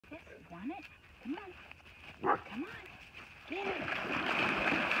want it? Come on. Come on. Get it.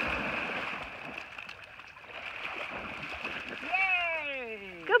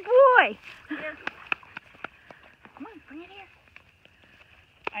 Yay! Good boy. Here. Come on, bring it here.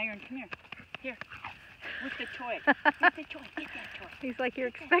 Iron, come here. Here. With the toy. With the toy. Get that toy. He's like, you're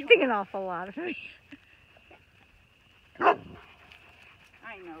expecting an awful lot of me. I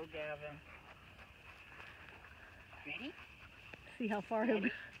know, Gavin. Ready? See how far he'll go.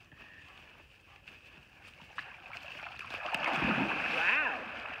 Wow.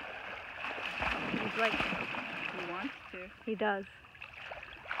 He's like, He wants to. he does.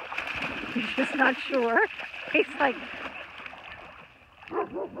 He's just not sure. He's like,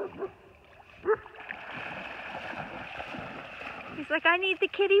 I need the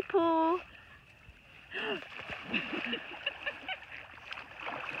kiddie pool.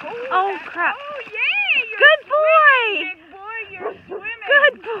 Oh crap. Oh, yay! Good boy! Big boy, you're swimming.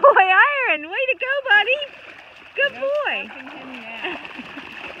 Good boy, Iron. Way to go, buddy. Good boy. Him now.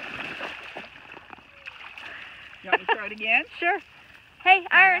 You want me to throw it again? Sure. Hey,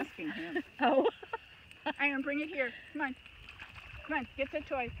 Iron. I'm asking him. Oh. Iron, bring it here. Come on. Come on, get the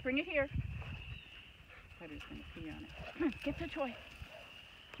toy. Bring it here. Butter's going to pee on it. Come on, get the toy.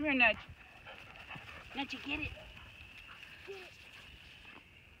 Come here, Nudge. Nudge, you get it. Get it.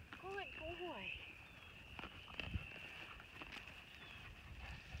 Good boy.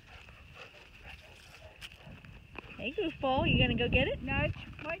 Hey, goofball. You going to go get it? Nudge,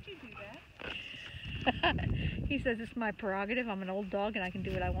 why'd you do that? He says it's my prerogative. I'm an old dog and I can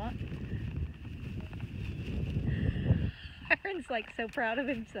do what I want. Iron's like so proud of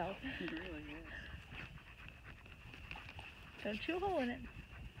himself. He really is. Don't chew a hole in it.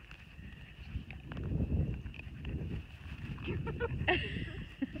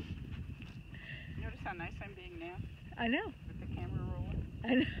 Notice how nice I'm being now? I know. With the camera rolling.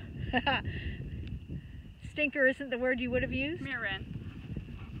 I know. Stinker isn't the word you would have used? Come here, Ren.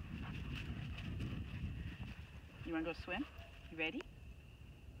 You want to go swim? You ready?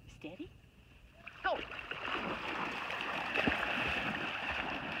 Steady? Go!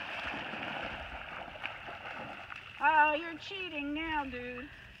 Oh, you're cheating now, dude.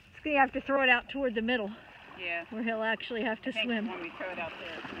 It's going to have to throw it out toward the middle. Yeah. Where he'll actually have to I think swim. when we throw it out there,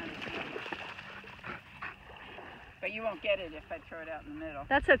 it's not as easy. But you won't get it if I throw it out in the middle.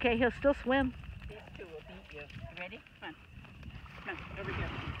 That's okay. He'll still swim. These two will beat you. You ready? Come on. Come on, over here.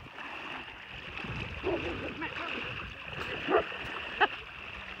 Come on,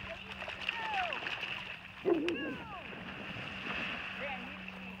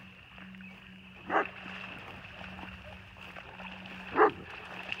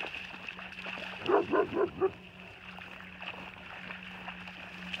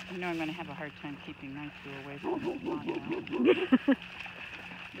 You know I'm going to have a hard time keeping my two away from the pond now. Which is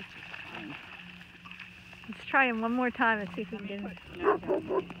fine. Let's try him one more time and see if we can get him.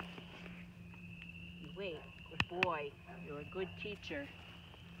 Wait, good boy. You're a good teacher.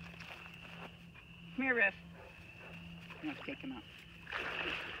 Come here, Riff. I'm going to take him out.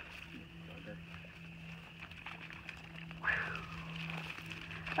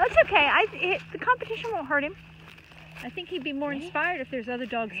 That's okay. The competition won't hurt him. I think he'd be more inspired if there's other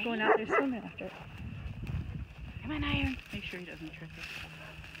dogs going out there swimming after it. Come on, Iron. Make sure he doesn't trip it.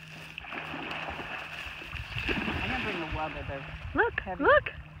 I'm going to bring a wub of those. Look, heavy. look.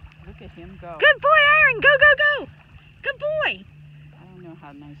 Look at him go. Good boy, Iron. Go, go, go. Good boy. I don't know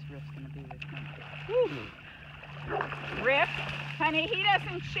how nice Riff's going to be with him. Riff, honey, he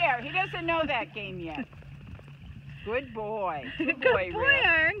doesn't share. He doesn't know that game yet. Good boy. Good boy, Good boy, Riff.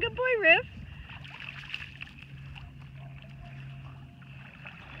 Iron. Good boy, Riff.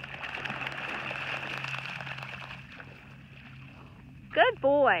 Good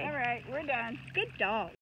boy. All right, we're done. Good dog.